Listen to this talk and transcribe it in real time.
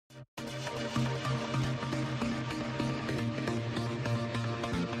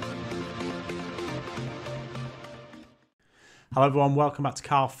Hello everyone, welcome back to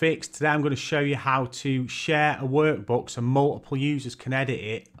Carl Fix. Today I'm going to show you how to share a workbook so multiple users can edit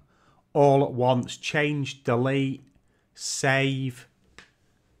it all at once. Change, delete, save,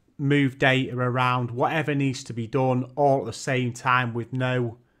 move data around, whatever needs to be done all at the same time with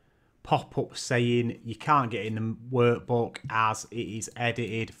no pop-up saying you can't get in the workbook as it is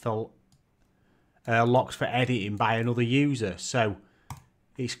edited for locked for editing by another user. So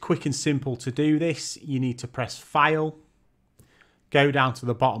it's quick and simple to do this. You need to press File, go down to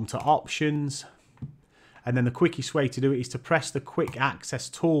the bottom to Options, and then the quickest way to do it is to press the Quick Access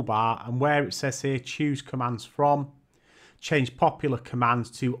toolbar, and where it says here Choose Commands From, change Popular Commands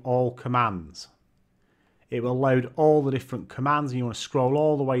to All Commands. It will load all the different commands, and you want to scroll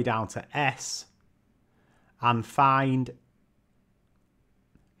all the way down to S and find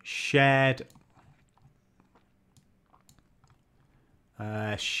Shared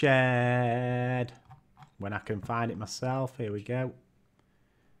when I can find it myself. Here we go.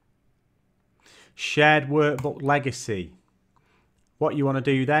 Shared Workbook Legacy. What you want to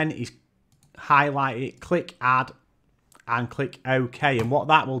do then is highlight it, click Add, and click OK. And what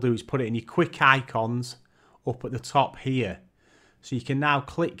that will do is put it in your quick icons up at the top here. So you can now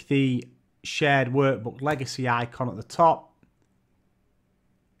click the Shared Workbook Legacy icon at the top.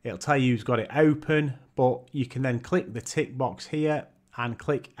 It'll tell you who's got it open, but you can then click the tick box here and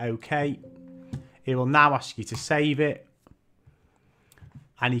click OK. It will now ask you to save it,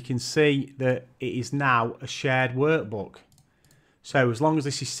 and you can see that it is now a shared workbook. So as long as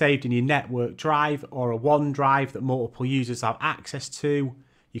this is saved in your network drive or a OneDrive that multiple users have access to,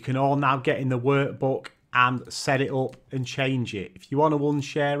 you can all now get in the workbook and set it up and change it. If you want to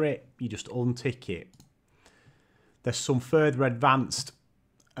unshare it, you just untick it. There's some further advanced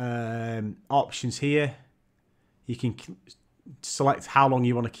options here. You can select how long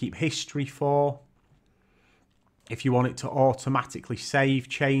you want to keep history for. If you want it to automatically save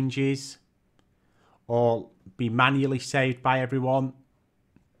changes or be manually saved by everyone.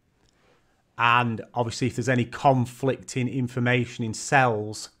 And obviously if there's any conflicting information in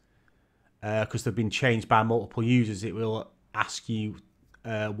cells because they've been changed by multiple users, it will ask you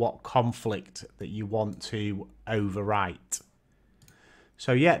what conflict that you want to overwrite.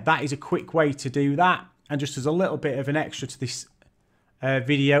 So yeah, that is a quick way to do that. And just as a little bit of an extra to this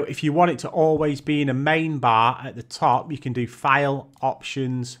video, if you want it to always be in a main bar at the top, you can do File,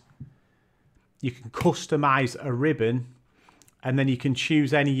 Options, you can customize a ribbon, and then you can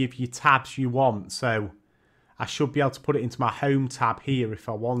choose any of your tabs you want. So I should be able to put it into my Home tab here if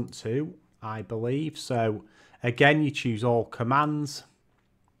I want to, I believe. So again, you choose All Commands,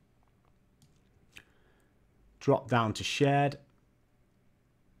 drop down to Shared,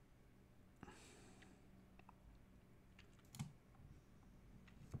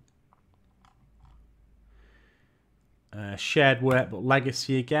 Shared Workbook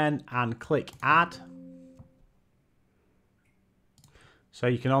Legacy again, and click Add. So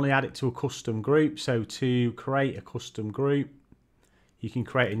you can only add it to a custom group. So to create a custom group, you can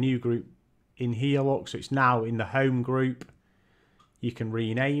create a new group in here. Look, so it's now in the Home group. You can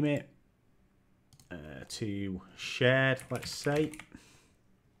rename it to Shared, let's say,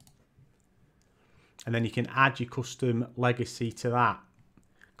 and then you can add your custom legacy to that.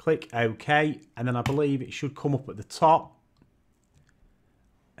 Click OK, and then I believe it should come up at the top.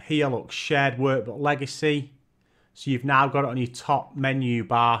 Here, look, Shared Workbook Legacy. So you've now got it on your top menu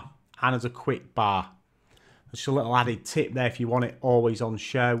bar and as a quick bar. There's a little added tip there if you want it always on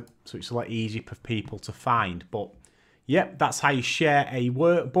show, so it's a lot easier for people to find. But yep, that's how you share a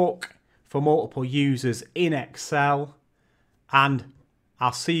workbook for multiple users in Excel. And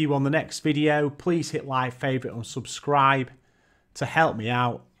I'll see you on the next video. Please hit like, favorite, and subscribe to help me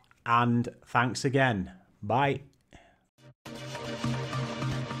out. And thanks again. Bye.